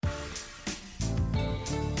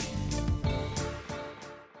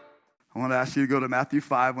want to ask you to go to Matthew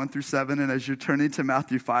 5, 1 through 7. And as you're turning to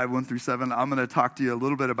Matthew 5, 1 through 7, I'm going to talk to you a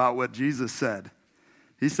little bit about what Jesus said.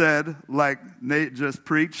 He said, like Nate just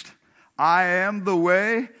preached, I am the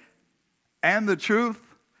way and the truth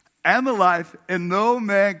and the life, and no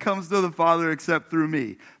man comes to the Father except through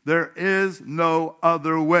me. There is no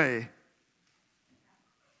other way.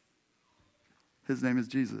 His name is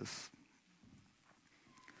Jesus.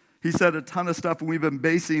 He said a ton of stuff, and we've been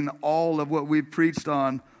basing all of what we've preached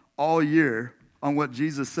on all year on what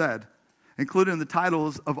Jesus said, including the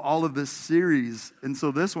titles of all of this series. And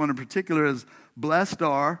so this one in particular is Blessed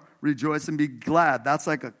Are, Rejoice and Be Glad. That's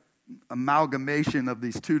like an amalgamation of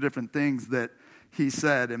these two different things that he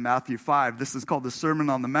said in Matthew 5. This is called the Sermon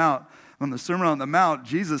on the Mount. On the Sermon on the Mount,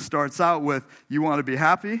 Jesus starts out with, you want to be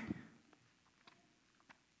happy?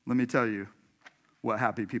 Let me tell you what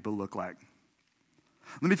happy people look like.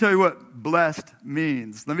 Let me tell you what blessed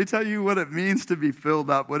means. Let me tell you what it means to be filled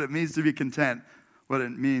up, what it means to be content, what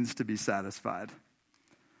it means to be satisfied.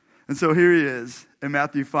 And so here he is in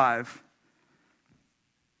Matthew 5.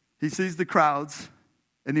 He sees the crowds,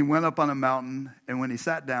 and he went up on a mountain, and when he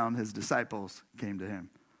sat down, his disciples came to him.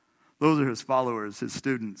 Those are his followers, his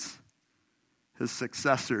students, his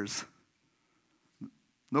successors.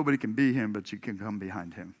 Nobody can be him, but you can come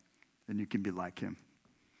behind him, and you can be like him.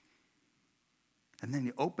 And then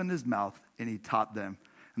he opened his mouth and he taught them.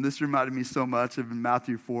 And this reminded me so much of in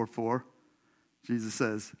Matthew 4:4. Jesus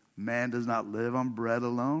says, man does not live on bread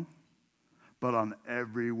alone, but on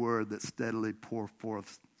every word that steadily pours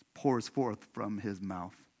forth from his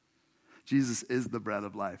mouth. Jesus is the bread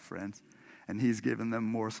of life, friends. And he's given them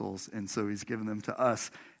morsels, and so he's given them to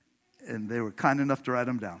us. And they were kind enough to write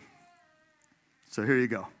them down. So here you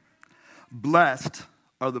go. Blessed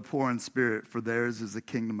are the poor in spirit, for theirs is the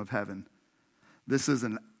kingdom of heaven. This is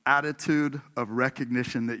an attitude of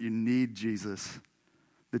recognition that you need Jesus,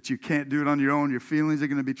 that you can't do it on your own. Your feelings are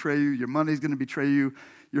going to betray you. Your money is going to betray you.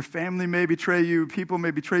 Your family may betray you. People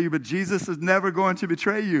may betray you, but Jesus is never going to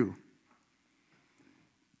betray you.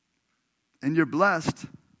 And you're blessed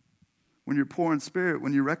when you're poor in spirit,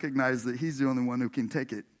 when you recognize that he's the only one who can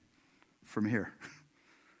take it from here.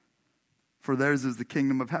 For theirs is the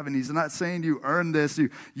kingdom of heaven. He's not saying you earn this,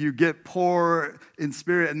 you get poor in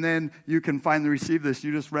spirit, and then you can finally receive this.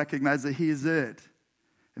 You just recognize that he is it.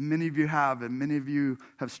 And many of you have, and many of you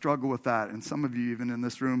have struggled with that, and some of you even in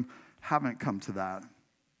this room haven't come to that.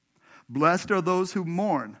 Blessed are those who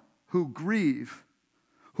mourn, who grieve,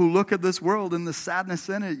 who look at this world and the sadness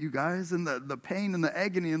in it, you guys, and the pain and the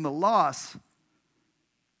agony and the loss.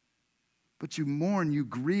 But you mourn, you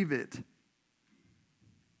grieve it.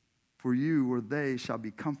 For you or they shall be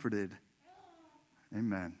comforted.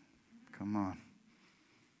 Amen. Come on.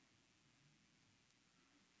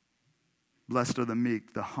 Blessed are the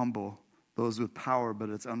meek, the humble, those with power, but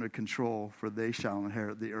it's under control, for they shall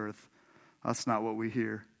inherit the earth. That's not what we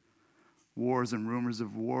hear. Wars and rumors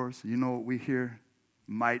of wars. You know what we hear?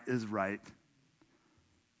 Might is right.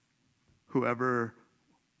 Whoever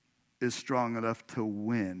is strong enough to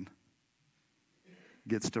win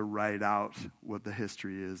gets to write out what the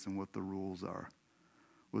history is and what the rules are.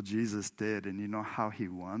 Well, Jesus did, and you know how he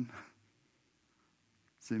won?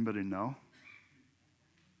 Does anybody know?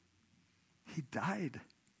 He died.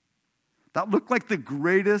 That looked like the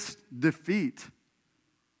greatest defeat.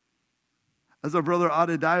 As our brother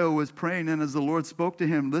Adediah was praying and as the Lord spoke to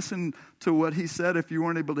him, listen to what he said if you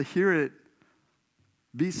weren't able to hear it.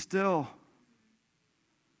 Be still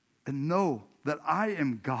and know that I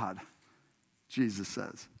am God. Jesus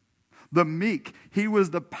says. The meek, he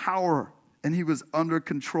was the power, and he was under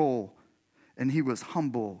control, and he was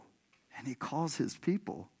humble, and he calls his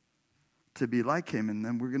people to be like him, and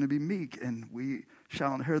then we're going to be meek, and we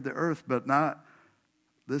shall inherit the earth, but not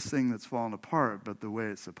this thing that's fallen apart, but the way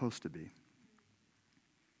it's supposed to be.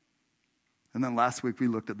 And then last week we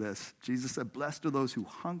looked at this. Jesus said, blessed are those who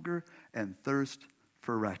hunger and thirst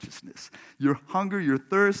for righteousness. Your hunger, your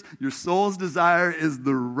thirst, your soul's desire is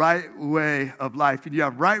the right way of life. And you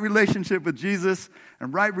have right relationship with Jesus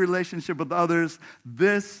and right relationship with others.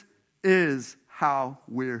 This is how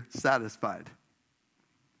we're satisfied.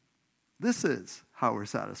 This is how we're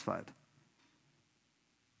satisfied.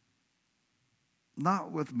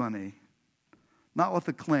 Not with money, not with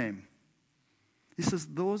acclaim. He says,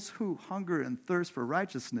 those who hunger and thirst for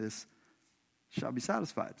righteousness shall be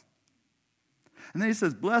satisfied. And then he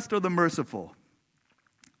says, blessed are the merciful,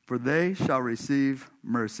 for they shall receive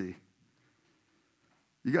mercy.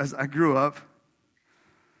 You guys, I grew up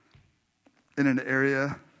in an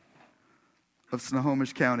area of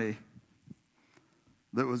Snohomish County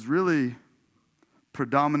that was really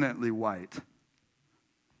predominantly white.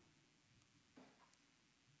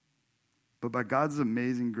 But by God's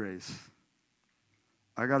amazing grace,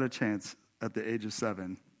 I got a chance at the age of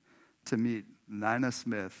 7 to meet Nina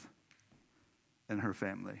Smith and her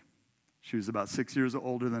family. She was about 6 years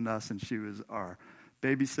older than us, and she was our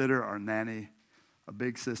babysitter, our nanny, a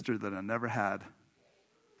big sister that I never had,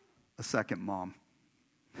 a second mom.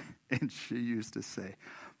 And she used to say,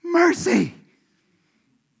 "Mercy!"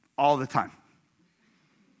 all the time.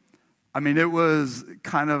 I mean, it was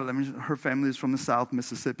kind of, her family is from the South,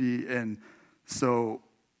 Mississippi, and so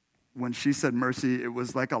when she said mercy, it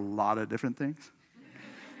was like a lot of different things.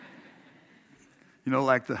 You know,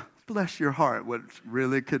 like the bless your heart, what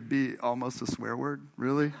really could be almost a swear word,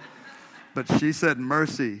 really. But she said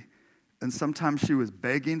mercy, and sometimes she was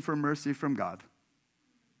begging for mercy from God.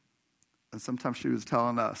 And sometimes she was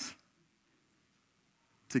telling us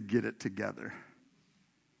to get it together.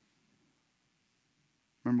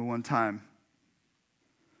 Remember one time,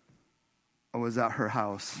 I was at her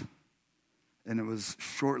house, and it was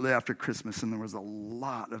shortly after Christmas, and there was a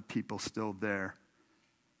lot of people still there.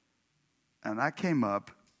 And I came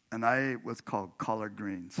up, and I ate what's called collard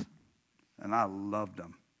greens, and I loved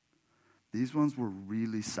them. These ones were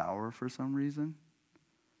really sour for some reason.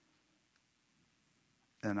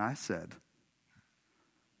 And I said,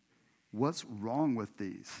 "What's wrong with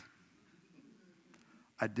these?"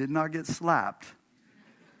 I did not get slapped,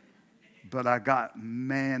 but I got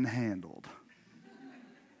manhandled.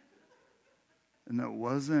 And it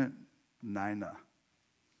wasn't Nina.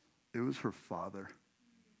 It was her father.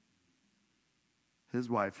 His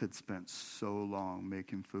wife had spent so long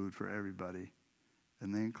making food for everybody,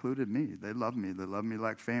 and they included me. They loved me. They loved me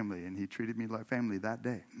like family, and he treated me like family that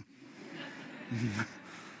day.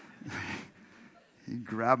 He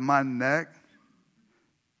grabbed my neck,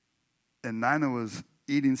 and Nina was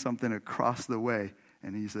eating something across the way,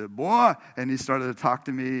 and he said, "Boy," and he started to talk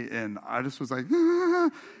to me, and I just was like,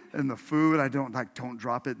 and the food, don't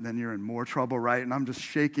drop it, and then you're in more trouble, right? And I'm just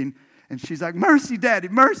shaking, and she's like, "Mercy, Daddy,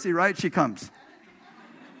 mercy," right? She comes.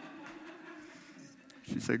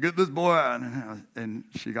 She said, "Get this boy out," and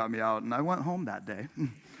she got me out, and I went home that day.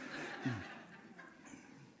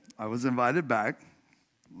 I was invited back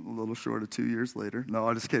a little short of 2 years later. No,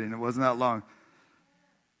 I'm just kidding. It wasn't that long.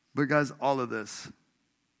 But guys, all of this,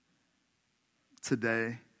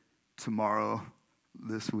 today, tomorrow,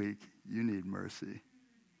 this week, you need mercy.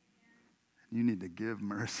 You need to give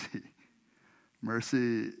mercy.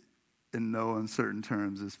 Mercy, in no uncertain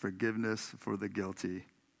terms, is forgiveness for the guilty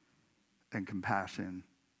and compassion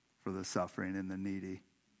for the suffering and the needy.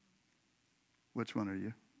 Which one are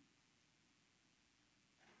you?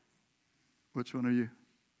 Which one are you?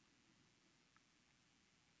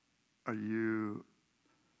 Are you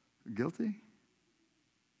guilty?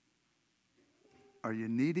 Are you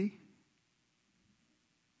needy?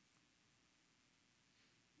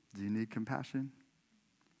 Do you need compassion?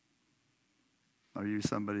 Are you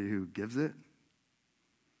somebody who gives it?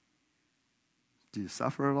 Do you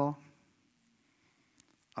suffer at all?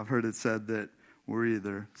 I've heard it said that we're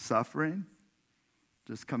either suffering,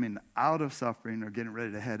 just coming out of suffering, or getting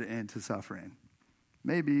ready to head into suffering.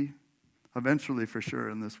 Maybe, eventually for sure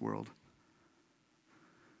in this world.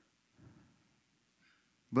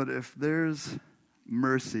 But if there's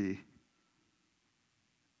mercy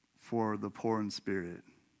for the poor in spirit,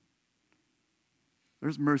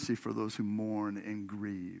 there's mercy for those who mourn and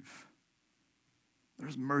grieve.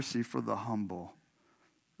 There's mercy for the humble.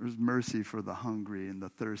 There's mercy for the hungry and the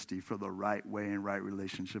thirsty for the right way and right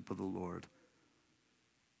relationship with the Lord.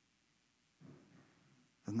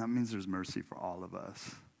 And that means there's mercy for all of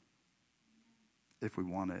us, if we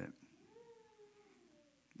want it.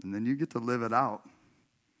 And then you get to live it out.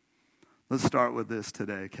 Let's start with this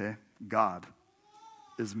today, okay? God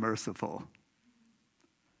is merciful.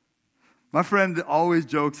 My friend always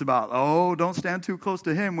jokes about, don't stand too close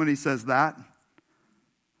to him when he says that.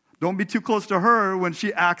 Don't be too close to her when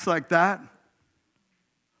she acts like that.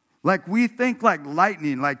 Like we think like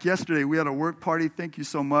lightning. Like yesterday, we had a work party. Thank you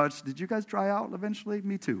so much. Did you guys dry out eventually?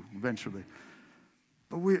 Me too, eventually.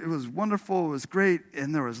 But it was wonderful. It was great.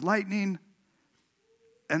 And there was lightning.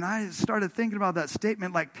 And I started thinking about that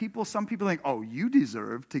statement. Like some people think, you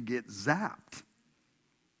deserve to get zapped.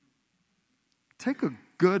 Take a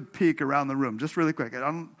good peek around the room, just really quick. I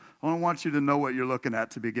don't want you to know what you're looking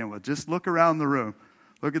at to begin with. Just look around the room.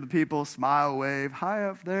 Look at the people, smile, wave. Hi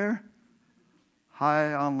up there.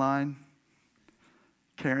 Hi online.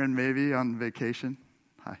 Karen maybe on vacation.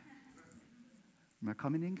 Hi. Am I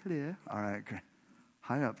coming in clear? All right, great.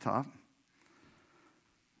 Hi up top.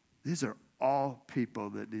 These are all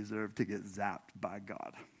people that deserve to get zapped by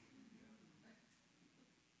God.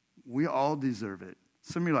 We all deserve it.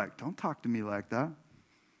 Some of you are like, don't talk to me like that.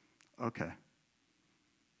 Okay.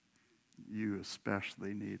 You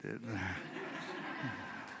especially need it.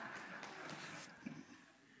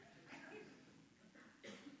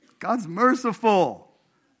 God's merciful.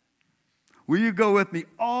 Will you go with me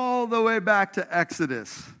all the way back to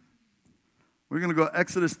Exodus? We're going to go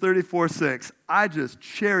Exodus 34:6. I just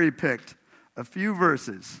cherry-picked a few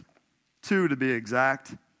verses, 2 to be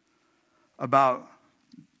exact, about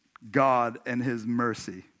God and his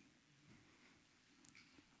mercy.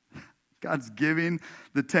 God's giving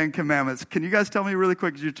the 10 Commandments. Can you guys tell me really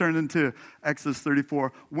quick as you turn into Exodus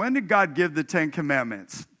 34, when did God give the 10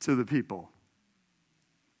 Commandments to the people?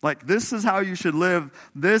 Like, this is how you should live.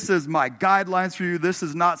 This is my guidelines for you. This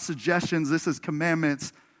is not suggestions. This is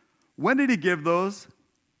commandments. When did he give those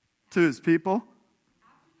to his people?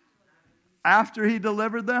 After he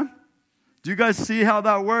delivered them? Do you guys see how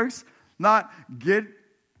that works? Not get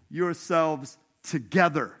yourselves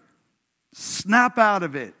together. Snap out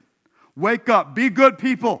of it. Wake up. Be good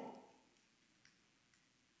people.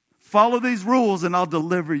 Follow these rules and I'll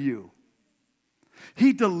deliver you.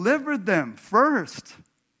 He delivered them first.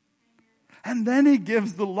 And then he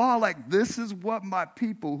gives the law like, this is what my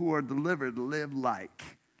people who are delivered live like.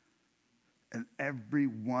 And every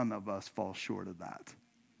one of us falls short of that.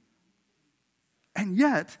 And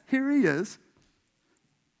yet, here he is,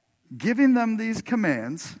 giving them these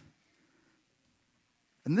commands.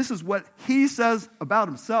 And this is what he says about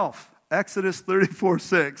himself. Exodus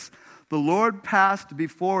 34:6. The Lord passed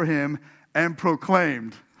before him and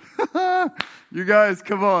proclaimed. You guys,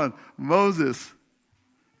 come on. Moses,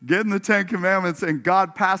 getting the 10 Commandments, and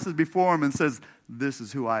God passes before him and says, this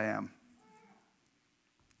is who I am.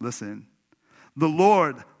 Listen. The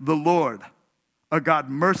Lord, a God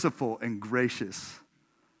merciful and gracious,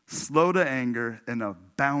 slow to anger and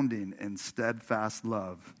abounding in steadfast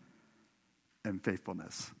love and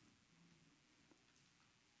faithfulness.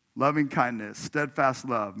 Loving kindness, steadfast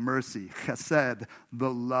love, mercy, chesed, the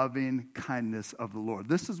loving kindness of the Lord.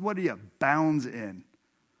 This is what he abounds in.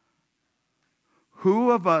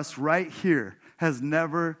 Who of us right here has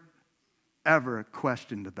never, ever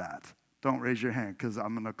questioned that? Don't raise your hand because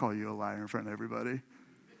I'm going to call you a liar in front of everybody.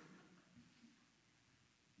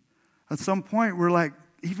 At some point, we're like,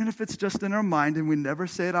 even if it's just in our mind and we never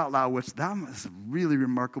say it out loud, which that is a really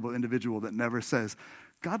remarkable individual that never says,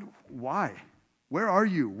 God, why? Where are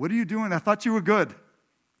you? What are you doing? I thought you were good.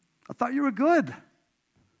 I thought you were good.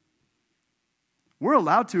 We're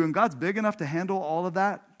allowed to, and God's big enough to handle all of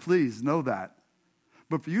that. Please know that.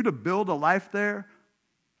 But for you to build a life there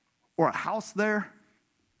or a house there,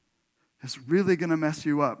 it's really going to mess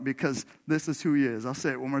you up because this is who he is. I'll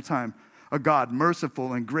say it one more time. A God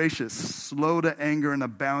merciful and gracious, slow to anger and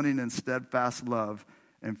abounding in steadfast love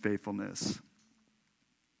and faithfulness.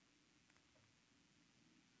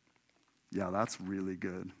 Yeah, that's really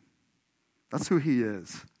good. That's who he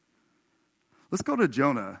is. Let's go to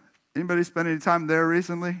Jonah. Anybody spend any time there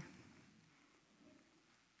recently?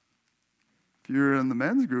 If you're in the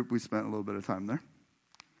men's group, we spent a little bit of time there.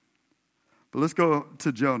 But let's go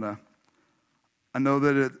to Jonah. I know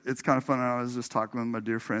that it's kind of fun. I was just talking with my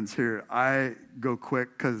dear friends here. I go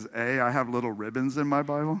quick because, A, I have little ribbons in my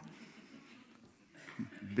Bible.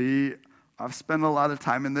 B, I've spent a lot of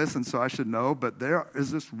time in this, and so I should know, but there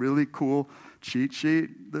is this really cool cheat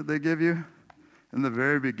sheet that they give you in the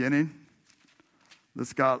very beginning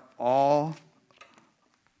that's got all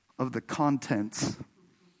of the contents.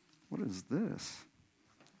 What is this?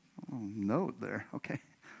 Oh, note there. Okay.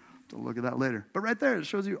 I'll look at that later. But right there, it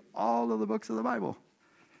shows you all of the books of the Bible.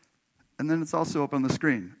 And then it's also up on the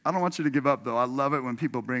screen. I don't want you to give up, though. I love it when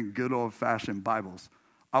people bring good old-fashioned Bibles.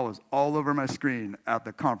 I was all over my screen at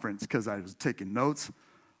the conference because I was taking notes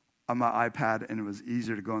on my iPad, and it was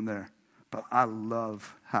easier to go in there. But I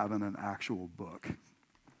love having an actual book.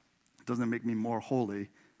 It doesn't make me more holy.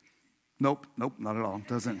 Nope, not at all. It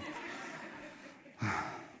doesn't.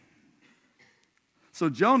 So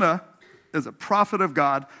Jonah is a prophet of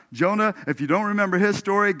God. Jonah, if you don't remember his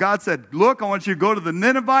story, God said, look, I want you to go to the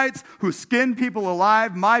Ninevites who skin people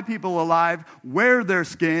alive, my people alive, wear their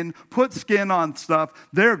skin, put skin on stuff.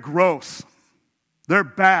 They're gross. They're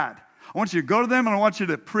bad. I want you to go to them and I want you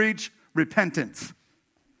to preach repentance.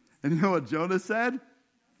 And you know what Jonah said?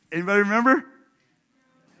 Anybody remember?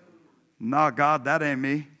 Nah, God, that ain't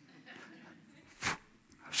me.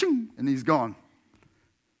 And he's gone.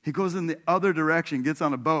 He goes in the other direction, gets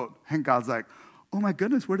on a boat, and God's like, oh my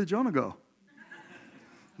goodness, where did Jonah go?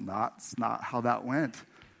 That's not how that went.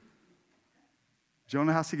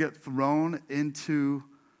 Jonah has to get thrown into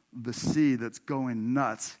the sea that's going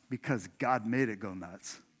nuts because God made it go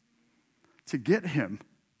nuts to get him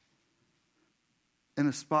in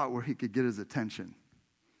a spot where he could get his attention.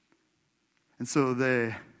 And so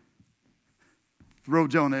they throw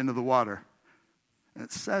Jonah into the water. And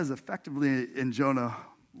it says effectively in Jonah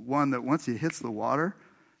 1 that once he hits the water,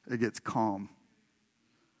 it gets calm.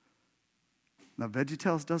 Now,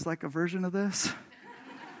 VeggieTales does like a version of this.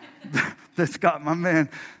 That's got my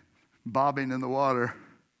man bobbing in the water.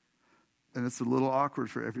 And it's a little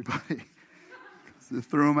awkward for everybody. They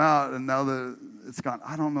threw him out, and now it's gone.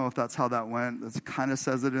 I don't know if that's how that went. It kind of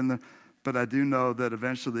says it in the, but I do know that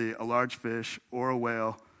eventually a large fish or a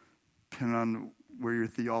whale, depending on where your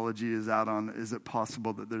theology is out on, is it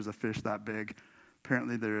possible that there's a fish that big?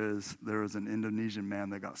 Apparently there is an Indonesian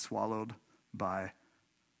man that got swallowed by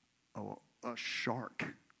a shark,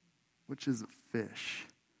 which is a fish.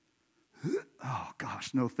 Oh,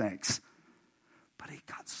 gosh, no thanks. But he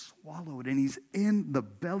got swallowed, and he's in the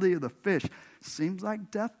belly of the fish. Seems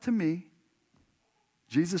like death to me.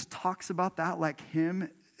 Jesus talks about that like him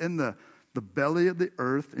in the belly of the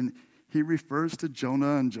earth, and he refers to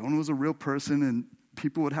Jonah, and Jonah was a real person, and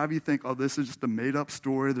people would have you think, oh, this is just a made-up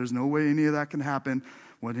story. There's no way any of that can happen.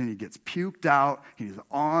 When he gets puked out, he's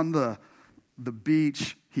on the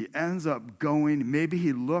beach. He ends up going. Maybe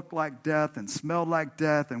he looked like death and smelled like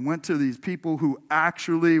death and went to these people who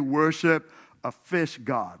actually worship a fish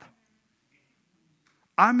god.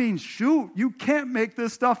 I mean, shoot, you can't make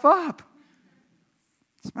this stuff up.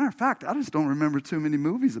 As a matter of fact, I just don't remember too many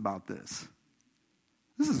movies about this.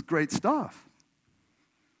 This is great stuff.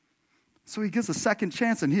 So he gets a second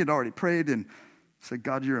chance, and he had already prayed and said,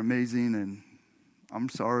 God, you're amazing, and I'm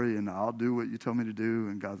sorry, and I'll do what you tell me to do.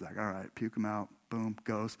 And God's like, all right, puke him out. Boom,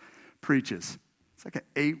 goes, preaches. It's like an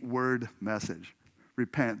 8-word message.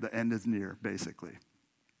 Repent, the end is near, basically.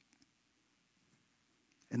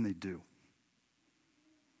 And they do.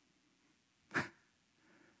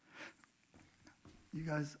 You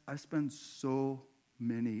guys, I spend so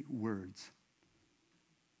many words,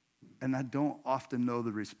 and I don't often know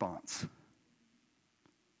the response.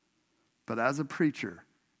 But as a preacher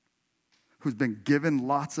who's been given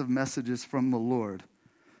lots of messages from the Lord,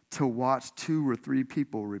 to watch 2 or 3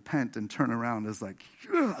 people repent and turn around is like,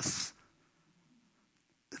 yes!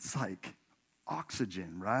 It's like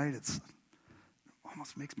oxygen, right? It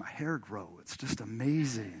almost makes my hair grow. It's just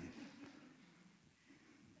amazing.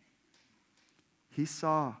 He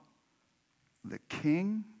saw the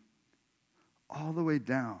king all the way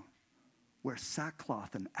down, wear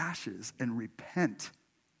sackcloth and ashes and repent.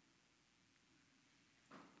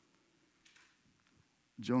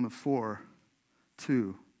 Jonah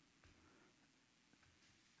 4:2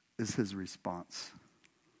 is his response.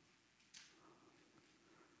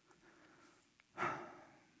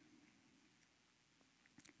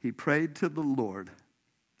 He prayed to the Lord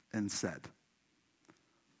and said,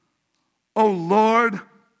 O Lord,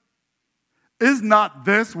 is not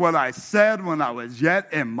this what I said when I was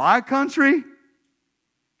yet in my country?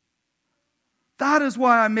 That is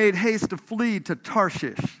why I made haste to flee to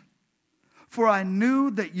Tarshish. For I knew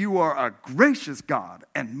that you are a gracious God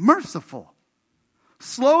and merciful,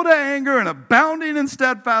 slow to anger and abounding in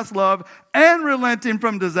steadfast love and relenting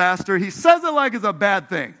from disaster. He says it like it's a bad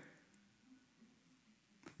thing.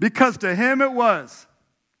 Because to him it was.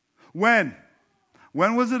 When?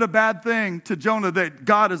 When was it a bad thing to Jonah that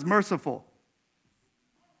God is merciful?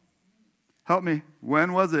 Help me.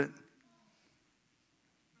 When was it?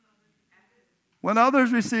 When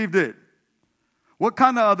others received it. What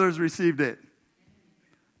kind of others received it?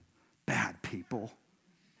 Bad people.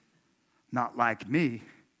 Not like me.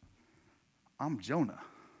 I'm Jonah.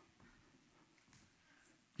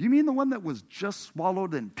 You mean the one that was just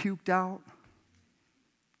swallowed and puked out?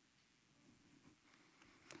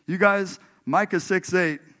 You guys, Micah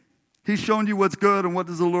 6:8, he's shown you what's good and what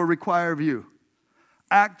does the Lord require of you.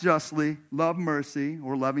 Act justly, love mercy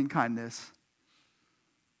or loving kindness,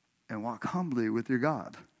 and walk humbly with your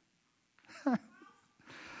God.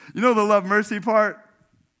 You know the love mercy part?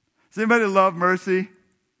 Does anybody love mercy?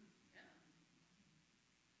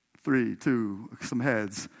 3, 2, some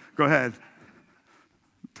heads. Go ahead.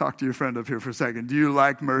 Talk to your friend up here for a second. Do you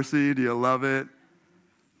like mercy? Do you love it?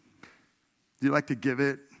 Do you like to give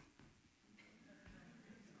it?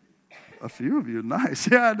 A few of you,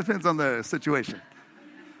 nice. Yeah, it depends on the situation.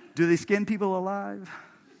 Do they skin people alive?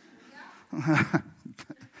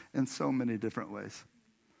 In so many different ways.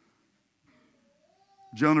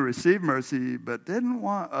 Jonah received mercy, but didn't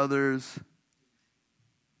want others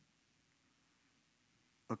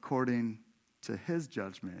according to his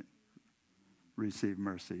judgment receive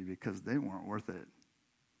mercy because they weren't worth it.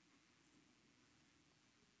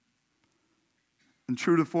 And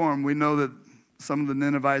true to form, we know that some of the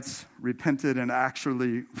Ninevites repented and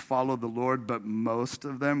actually followed the Lord, but most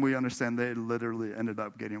of them, we understand they literally ended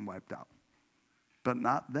up getting wiped out. But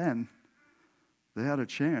not then. They had a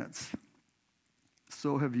chance.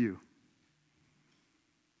 So have you.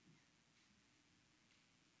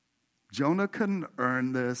 Jonah couldn't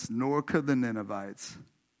earn this, nor could the Ninevites.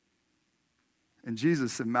 And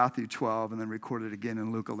Jesus in Matthew 12, and then recorded again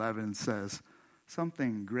in Luke 11, says,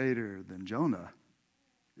 something greater than Jonah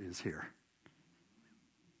is here.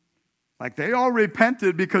 Like they all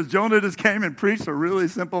repented because Jonah just came and preached a really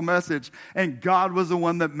simple message, and God was the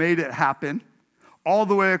one that made it happen all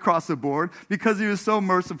the way across the board because he was so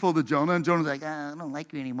merciful to Jonah. And Jonah's like, I don't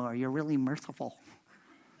like you anymore. You're really merciful.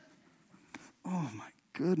 Oh, my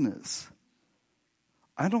goodness.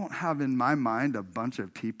 I don't have in my mind a bunch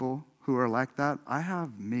of people who are like that. I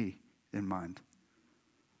have me in mind.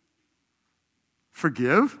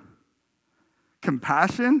 Forgive,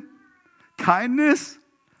 compassion, kindness.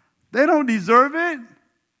 They don't deserve it.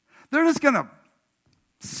 They're just going to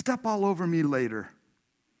step all over me later.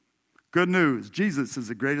 Good news. Jesus is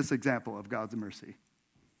the greatest example of God's mercy.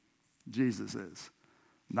 Jesus is.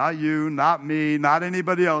 Not you, not me, not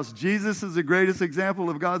anybody else. Jesus is the greatest example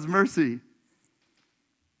of God's mercy.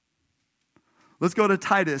 Let's go to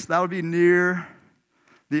Titus. That would be near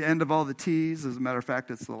the end of all the T's. As a matter of fact,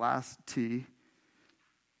 it's the last T.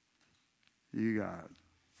 You got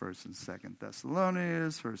 1st and 2nd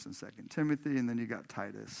Thessalonians, 1st and 2nd Timothy, and then you got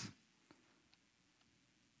Titus.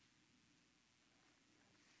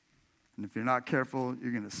 And if you're not careful,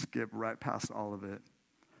 you're going to skip right past all of it.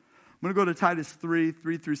 I'm going to go to Titus 3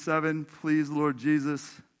 through 7. Please, Lord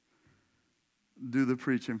Jesus, do the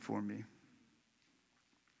preaching for me.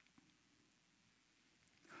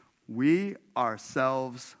 We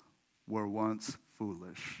ourselves were once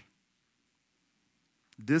foolish,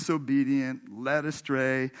 disobedient, led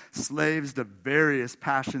astray, slaves to various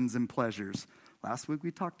passions and pleasures. Last week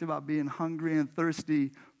we talked about being hungry and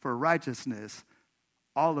thirsty for righteousness.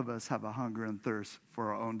 All of us have a hunger and thirst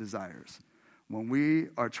for our own desires. When we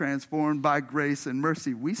are transformed by grace and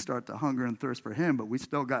mercy, we start to hunger and thirst for him, but we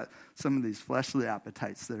still got some of these fleshly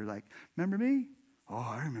appetites that are like, remember me? Oh,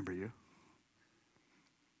 I remember you.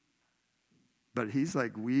 But he's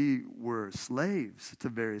like, we were slaves to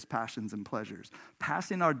various passions and pleasures,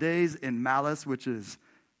 passing our days in malice, which is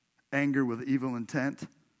anger with evil intent,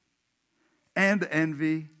 and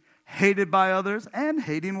envy, hated by others, and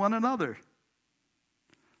hating one another.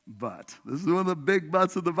 But, this is one of the big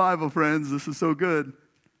buts of the Bible, friends. This is so good.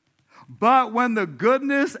 But when the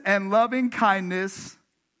goodness and loving kindness,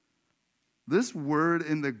 this word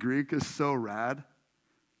in the Greek is so rad.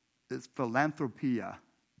 It's philanthropia.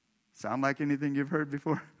 Sound like anything you've heard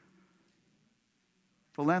before?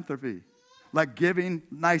 Philanthropy. Like giving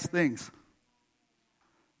nice things.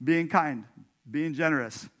 Being kind. Being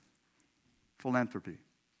generous. Philanthropy.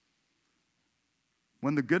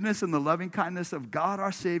 When the goodness and the loving kindness of God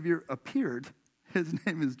our Savior appeared, his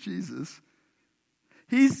name is Jesus,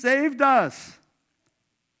 he saved us.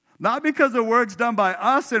 Not because of works done by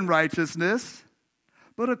us in righteousness,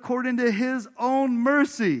 but according to his own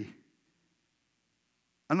mercy.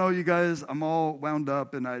 I know you guys, I'm all wound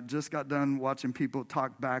up, and I just got done watching people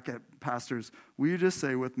talk back at pastors. Will you just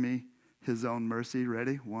say with me, his own mercy?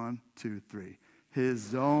 Ready? 1, 2, 3.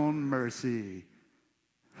 His own mercy.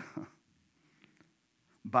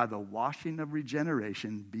 By the washing of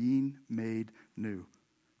regeneration, being made new,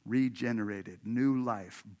 regenerated, new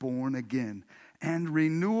life, born again, and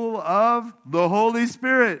renewal of the Holy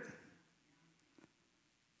Spirit,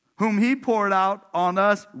 whom he poured out on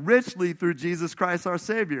us richly through Jesus Christ our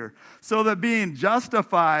Savior, so that being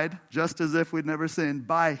justified, just as if we'd never sinned,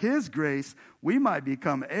 by his grace, we might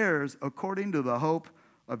become heirs according to the hope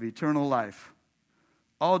of eternal life.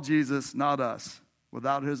 All Jesus, not us.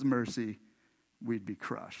 Without his mercy, we'd be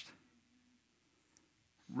crushed.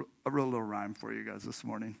 I wrote a little rhyme for you guys this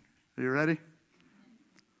morning. Are you ready?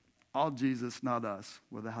 All Jesus, not us.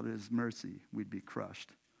 Without his mercy, we'd be crushed.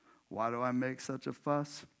 Why do I make such a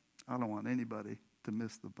fuss? I don't want anybody to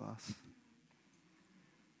miss the bus.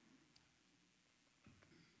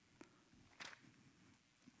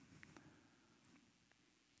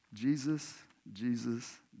 Jesus,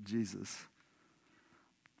 Jesus, Jesus.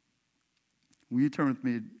 Will you turn with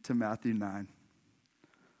me to Matthew 9?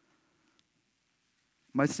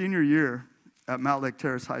 My senior year at Mount Lake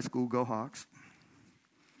Terrace High School, go Hawks.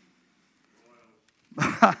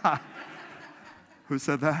 Who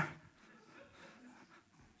said that?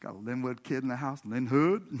 Got a Linwood kid in the house, Lynn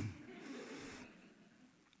Hood.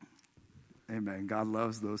 Amen. God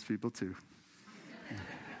loves those people too.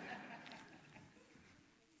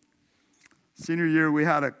 Senior year, we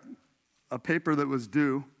had a paper that was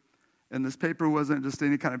due, and this paper wasn't just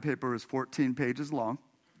any kind of paper. It was 14 pages long.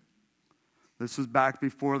 This was back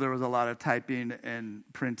before there was a lot of typing and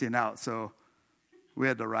printing out, so we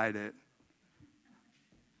had to write it.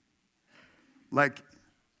 Like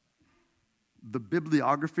the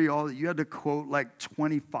bibliography, you had to quote like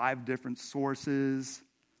 25 different sources.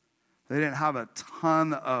 They didn't have a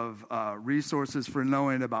ton of resources for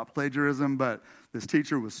knowing about plagiarism, but this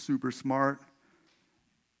teacher was super smart.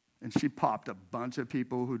 And she popped a bunch of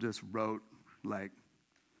people who just wrote like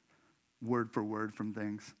word for word from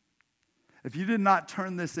things. If you did not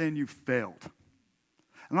turn this in, you failed.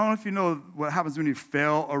 And I don't know if you know what happens when you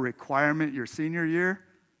fail a requirement your senior year.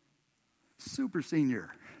 Super senior.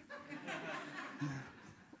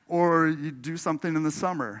 Or you do something in the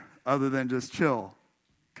summer other than just chill,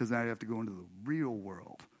 because now you have to go into the real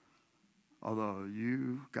world. Although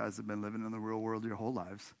you guys have been living in the real world your whole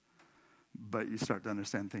lives. But you start to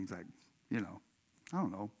understand things like,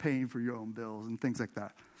 paying for your own bills and things like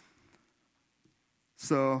that.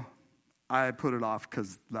 So I put it off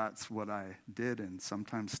because that's what I did and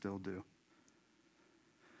sometimes still do.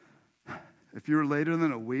 If you were later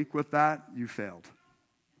than a week with that, you failed.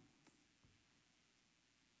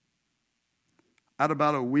 At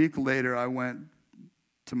about a week later, I went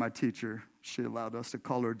to my teacher. She allowed us to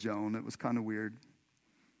call her Joan. It was kind of weird.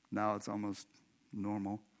 Now it's almost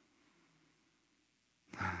normal.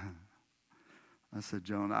 I said,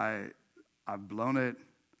 Joan, I've blown it.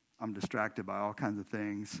 I'm distracted by all kinds of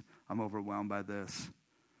things. I'm overwhelmed by this.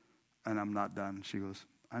 And I'm not done. She goes,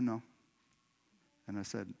 I know. And I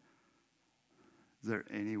said, is there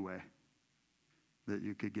any way that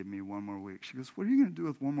you could give me one more week? She goes, what are you going to do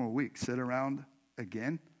with one more week? Sit around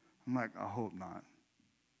again? I'm like, I hope not.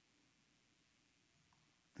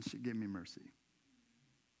 And she gave me mercy.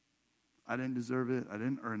 I didn't deserve it. I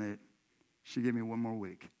didn't earn it. She gave me one more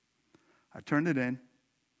week. I turned it in,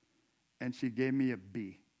 and she gave me a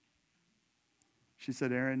B. She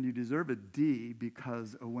said, Aaron, you deserve a D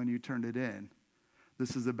because of when you turned it in.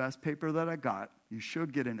 This is the best paper that I got. You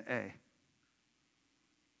should get an A.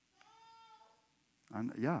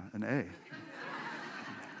 Yeah, an A.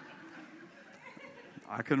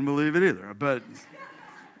 I couldn't believe it either, but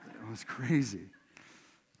it was crazy.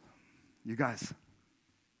 You guys,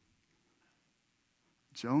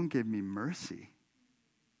 Joan gave me mercy.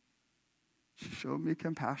 She showed me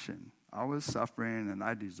compassion. I was suffering, and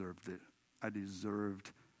I deserved it. I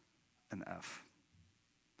deserved an F.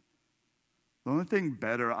 The only thing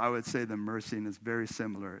better, I would say, than mercy, and it's very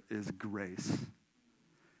similar, is grace.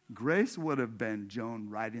 Grace would have been Joan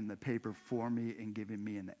writing the paper for me and giving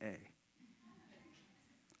me an A.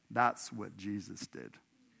 That's what Jesus did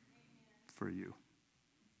for you.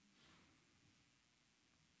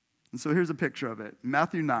 And so here's a picture of it.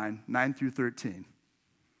 Matthew 9 through 13.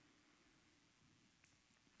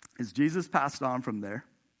 As Jesus passed on from there,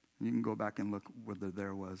 you can go back and look whether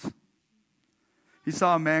there was. He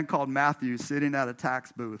saw a man called Matthew sitting at a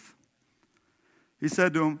tax booth. He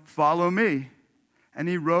said to him, follow me. And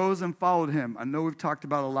he rose and followed him. I know we've talked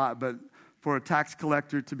about a lot, but for a tax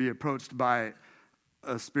collector to be approached by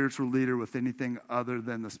a spiritual leader with anything other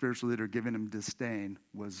than the spiritual leader giving him disdain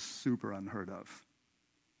was super unheard of.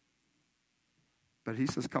 But he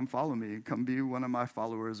says, come follow me. Come be one of my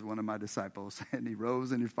followers, one of my disciples. And he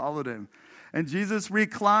rose and he followed him. And Jesus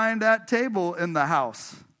reclined at table in the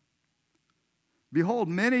house. Behold,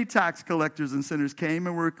 many tax collectors and sinners came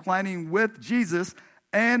and were reclining with Jesus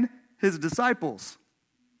and his disciples.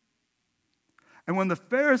 And when the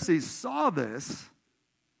Pharisees saw this,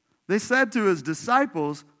 they said to his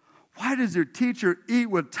disciples, why does your teacher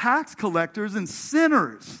eat with tax collectors and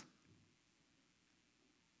sinners?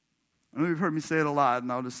 I know you've heard me say it a lot,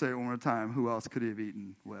 and I'll just say it one more time. Who else could he have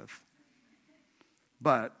eaten with?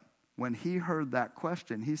 But when he heard that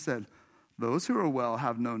question, he said, those who are well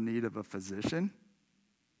have no need of a physician,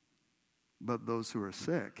 but those who are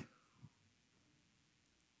sick.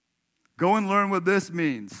 Go and learn what this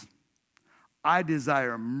means. I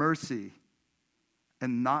desire mercy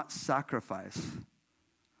and not sacrifice,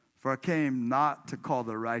 for I came not to call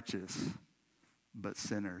the righteous, but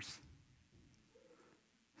sinners.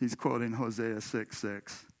 He's quoting Hosea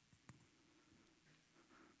 6:6.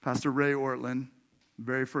 Pastor Ray Ortland,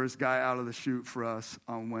 very first guy out of the chute for us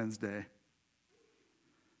on Wednesday,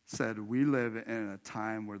 said, we live in a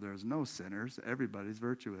time where there's no sinners. Everybody's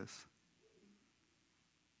virtuous.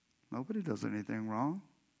 Nobody does anything wrong.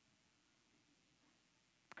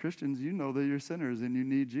 Christians, you know that you're sinners and you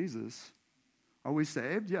need Jesus. Are we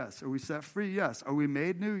saved? Yes. Are we set free? Yes. Are we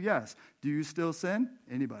made new? Yes. Do you still sin?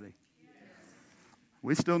 Anybody?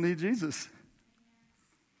 We still need Jesus.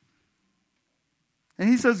 And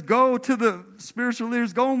he says, go to the spiritual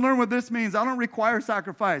leaders. Go and learn what this means. I don't require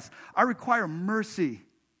sacrifice. I require mercy.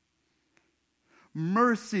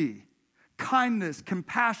 mercy, kindness,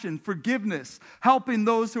 compassion, forgiveness, helping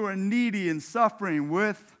those who are needy and suffering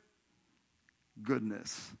with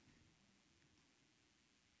goodness.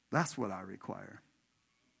 That's what I require.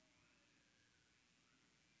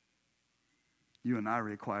 You and I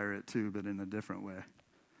require it too, but in a different way.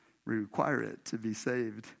 We require it to be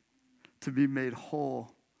saved, to be made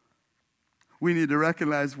whole. We need to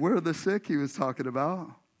recognize we're the sick he was talking about.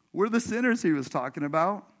 We're the sinners he was talking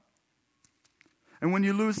about. And when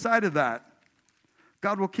you lose sight of that,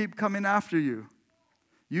 God will keep coming after you.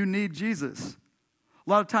 You need Jesus. A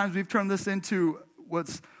lot of times we've turned this into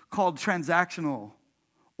what's called transactional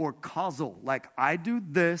or causal. Like, I do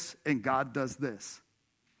this and God does this.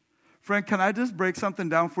 Friend, can I just break something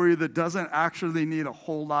down for you that doesn't actually need a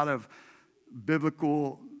whole lot of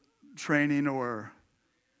biblical training or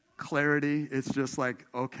clarity? It's just like,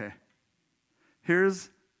 okay, here's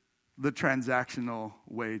the transactional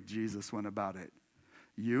way Jesus went about it.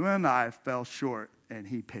 You and I fell short, and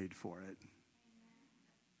he paid for it.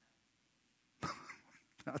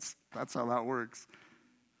 That's how that works.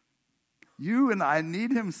 You and I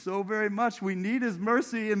need him so very much. We need his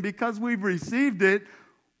mercy, and because we've received it,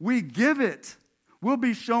 we give it. We'll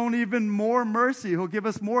be shown even more mercy. He'll give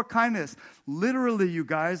us more kindness. Literally, you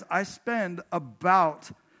guys, I spend about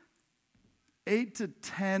 8 to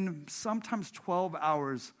 10, sometimes 12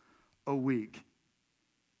 hours a week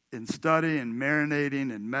in study and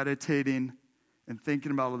marinating and meditating and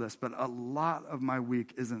thinking about all this. But a lot of my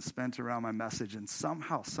week isn't spent around my message. And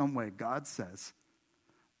somehow, some way, God says,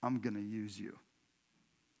 I'm going to use you.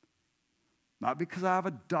 Not because I have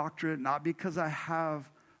a doctorate, not because I have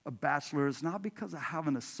a bachelor's, not because I have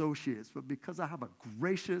an associate's, but because I have a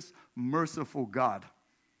gracious, merciful God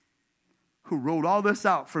who wrote all this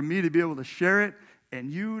out for me to be able to share it and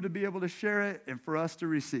you to be able to share it and for us to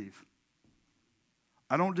receive.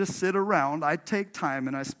 I don't just sit around. I take time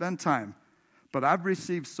and I spend time. But I've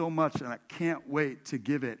received so much and I can't wait to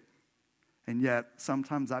give it. And yet,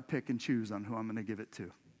 sometimes I pick and choose on who I'm going to give it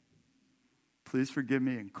to. Please forgive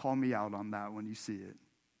me and call me out on that when you see it.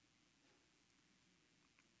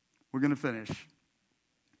 We're going to finish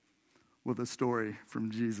with a story from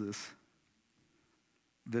Jesus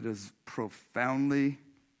that is profoundly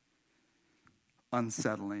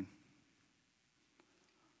unsettling.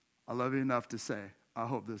 I love you enough to say, I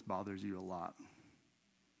hope this bothers you a lot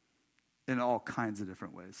in all kinds of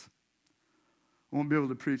different ways. I won't be able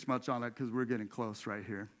to preach much on it because we're getting close right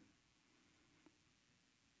here.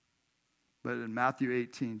 But in Matthew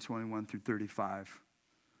 18, 21 through 35,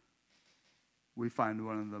 we find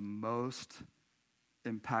one of the most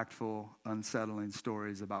impactful, unsettling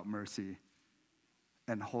stories about mercy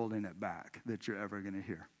and holding it back that you're ever going to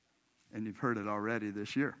hear. And you've heard it already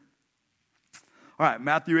this year. All right,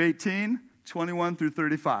 Matthew 18, 21 through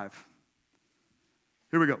 35.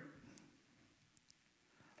 Here we go.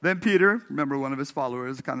 Then Peter, remember one of his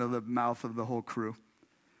followers, kind of the mouth of the whole crew,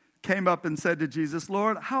 came up and said to Jesus,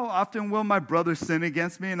 Lord, how often will my brother sin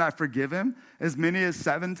against me and I forgive him? As many as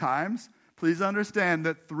 7 times? Please understand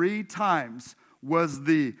that 3 times was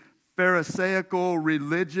the Pharisaical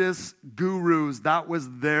religious gurus. That was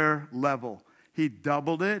their level. He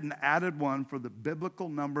doubled it and added 1 for the biblical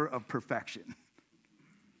number of perfection.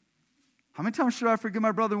 How many times should I forgive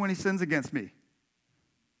my brother when he sins against me?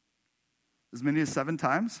 As many as 7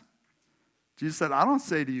 times? Jesus said, I don't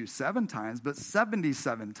say to you 7 times, but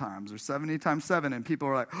 77 times, or 70 times 7. And people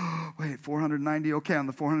are like, oh, wait, 490? Okay, on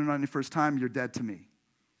the 491st time, you're dead to me.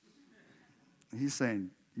 And he's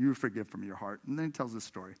saying, you forgive from your heart. And then he tells this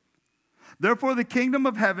story. Therefore, the kingdom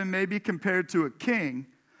of heaven may be compared to a king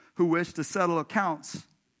who wished to settle accounts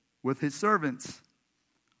with his servants.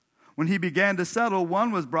 When he began to settle,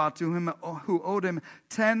 one was brought to him who owed him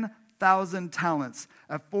 10,000 talents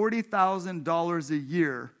at $40,000 a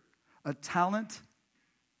year. A talent,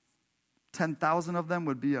 10,000 of them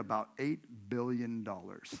would be about $8 billion.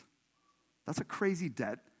 That's a crazy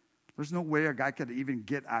debt. There's no way a guy could even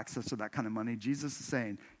get access to that kind of money. Jesus is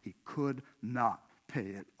saying he could not pay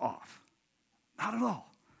it off. Not at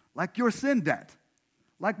all. Like your sin debt.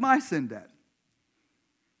 Like my sin debt.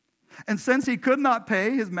 And since he could not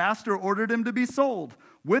pay, his master ordered him to be sold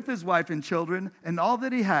with his wife and children and all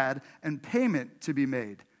that he had and payment to be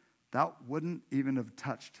made. That wouldn't even have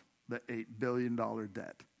touched the $8 billion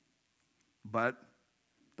debt. But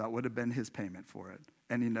that would have been his payment for it.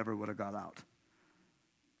 And he never would have got out.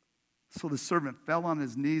 So the servant fell on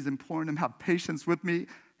his knees, imploring him, have patience with me,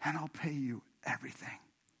 and I'll pay you everything.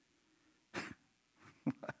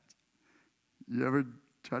 What? You ever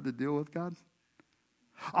tried to deal with God?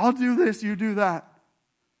 I'll do this, you do that.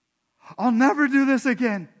 I'll never do this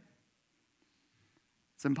again.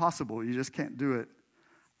 It's impossible. You just can't do it.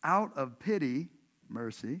 Out of pity,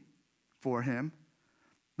 mercy, for him,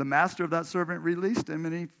 the master of that servant released him,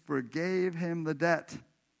 and he forgave him the debt.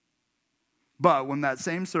 But when that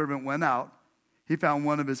same servant went out, he found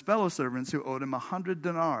one of his fellow servants who owed him 100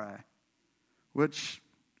 denarii, which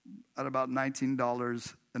at about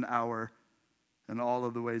 $19 an hour, and all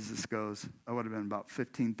of the ways this goes, that would have been about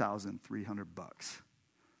 $15,300.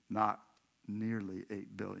 Not nearly $8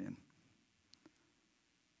 billion.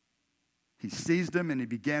 He seized him and he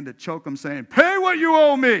began to choke him, saying, "Pay what you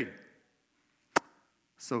owe me."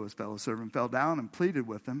 So his fellow servant fell down and pleaded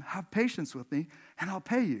with him, "Have patience with me, and I'll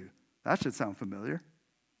pay you." That should sound familiar.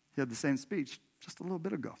 He had the same speech just a little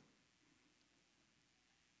bit ago.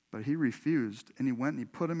 But he refused, and he went and he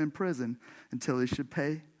put him in prison until he should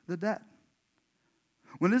pay the debt.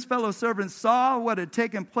 When his fellow servants saw what had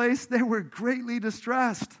taken place, they were greatly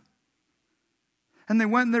distressed. And they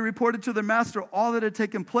went and they reported to their master all that had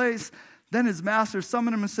taken place. Then his master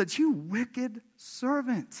summoned him and said, "You wicked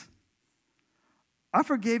servant, I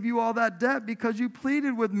forgave you all that debt because you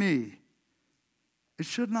pleaded with me.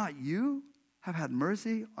 Should not you have had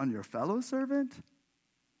mercy on your fellow servant,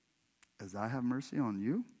 as I have mercy on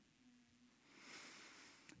you?"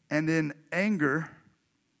 And in anger,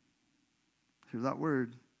 here's that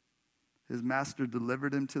word, his master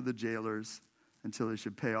delivered him to the jailers until he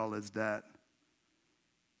should pay all his debt.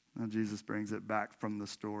 Now Jesus brings it back from the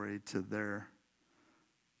story to their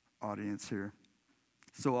audience here.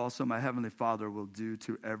 "So also my heavenly Father will do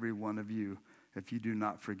to every one of you if you do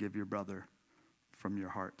not forgive your brother from your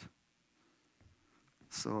heart."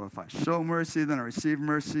 So if I show mercy, then I receive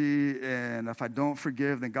mercy. And if I don't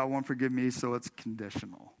forgive, then God won't forgive me. So it's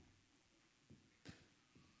conditional.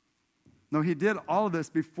 No, he did all of this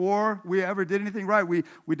before we ever did anything right.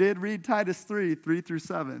 We did read Titus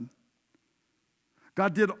 3:3-7.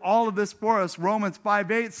 God did all of this for us. Romans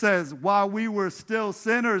 5:8 says, while we were still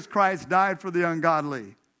sinners, Christ died for the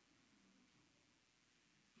ungodly.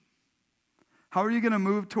 How are you going to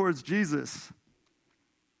move towards Jesus?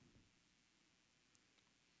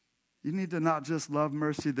 You need to not just love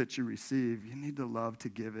mercy that you receive. You need to love to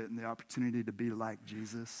give it and the opportunity to be like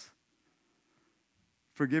Jesus.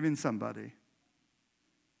 Forgiving somebody.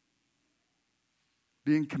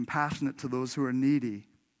 Being compassionate to those who are needy.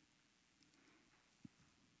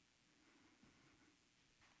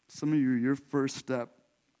 Some of you, your first step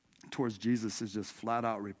towards Jesus is just flat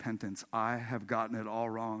out repentance. I have gotten it all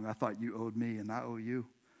wrong. I thought you owed me and I owe you.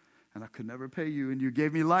 And I could never pay you, and you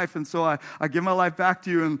gave me life, and so I give my life back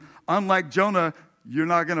to you. And unlike Jonah, you're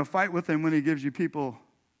not going to fight with him when he gives you people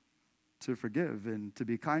to forgive and to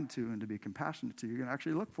be kind to and to be compassionate to. You're going to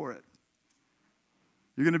actually look for it.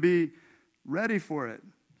 You're going to be ready for it.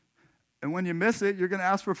 And when you miss it, you're going to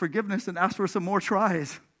ask for forgiveness and ask for some more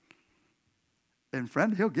tries. And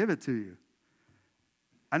friend, he'll give it to you.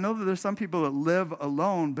 I know that there's some people that live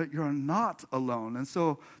alone, but you're not alone. And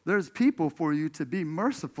so there's people for you to be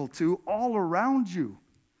merciful to all around you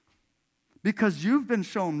because you've been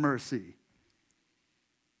shown mercy.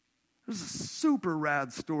 There's a super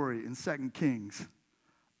rad story in 2 Kings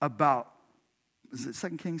about, is it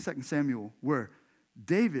 2 Kings, 2 Samuel, where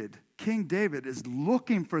King David is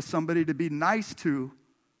looking for somebody to be nice to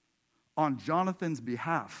on Jonathan's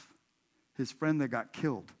behalf, his friend that got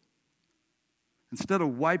killed. Instead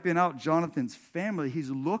of wiping out Jonathan's family, he's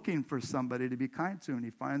looking for somebody to be kind to. And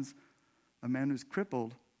he finds a man who's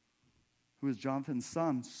crippled, who is Jonathan's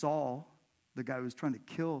son, Saul, the guy who was trying to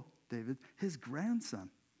kill David, his grandson.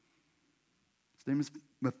 His name is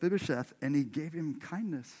Mephibosheth, and he gave him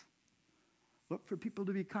kindness. Look for people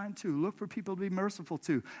to be kind to. Look for people to be merciful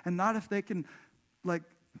to. And not if they can,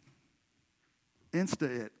 Insta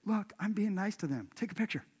it. Look, I'm being nice to them. Take a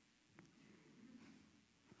picture.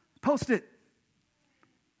 Post it.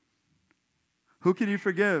 Who can you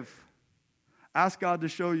forgive? Ask God to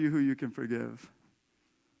show you who you can forgive.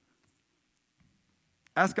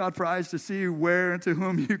 Ask God for eyes to see where and to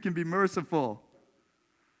whom you can be merciful.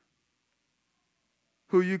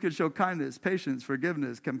 Who you can show kindness, patience,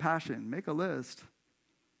 forgiveness, compassion. Make a list.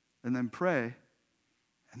 And then pray.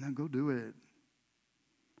 And then go do it.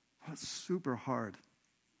 Well, it's super hard.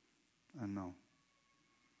 I know.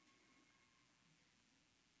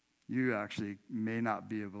 You actually may not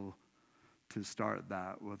be able to start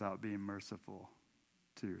that without being merciful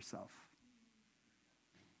to yourself.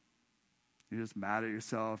 You're just mad at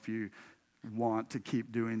yourself. You want to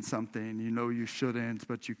keep doing something. You know you shouldn't,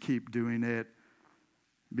 but you keep doing it.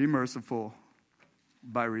 Be merciful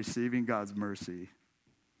by receiving God's mercy.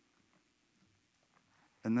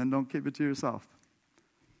 And then don't keep it to yourself.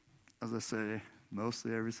 As I say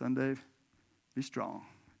mostly every Sunday, be strong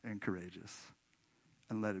and courageous.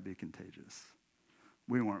 and let it be contagious.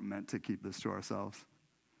 We weren't meant to keep this to ourselves.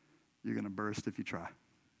 You're going to burst if you try.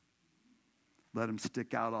 Let them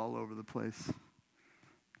stick out all over the place.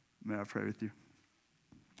 May I pray with you?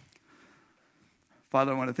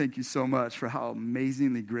 Father, I want to thank you so much for how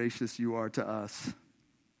amazingly gracious you are to us.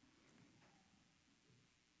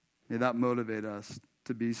 May that motivate us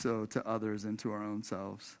to be so to others and to our own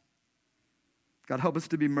selves. God, help us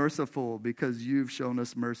to be merciful because you've shown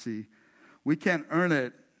us mercy. We can't earn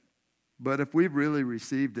it, but if we've really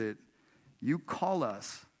received it, you call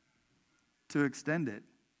us to extend it.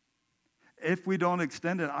 If we don't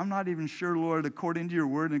extend it, I'm not even sure, Lord, according to your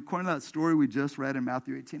word and according to that story we just read in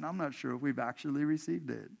Matthew 18, I'm not sure if we've actually received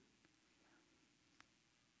it.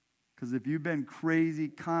 Because if you've been crazy,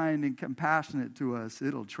 kind, and compassionate to us,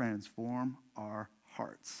 it'll transform our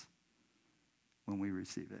hearts when we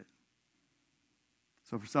receive it.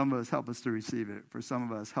 So for some of us, help us to receive it. For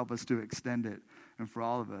some of us, help us to extend it. And for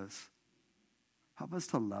all of us, help us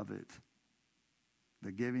to love it.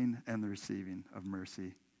 The giving and the receiving of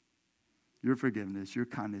mercy. Your forgiveness, your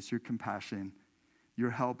kindness, your compassion, your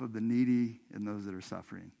help of the needy and those that are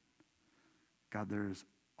suffering. God, there's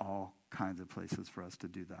all kinds of places for us to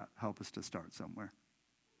do that. Help us to start somewhere.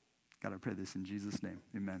 God, I pray this in Jesus' name.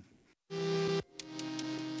 Amen.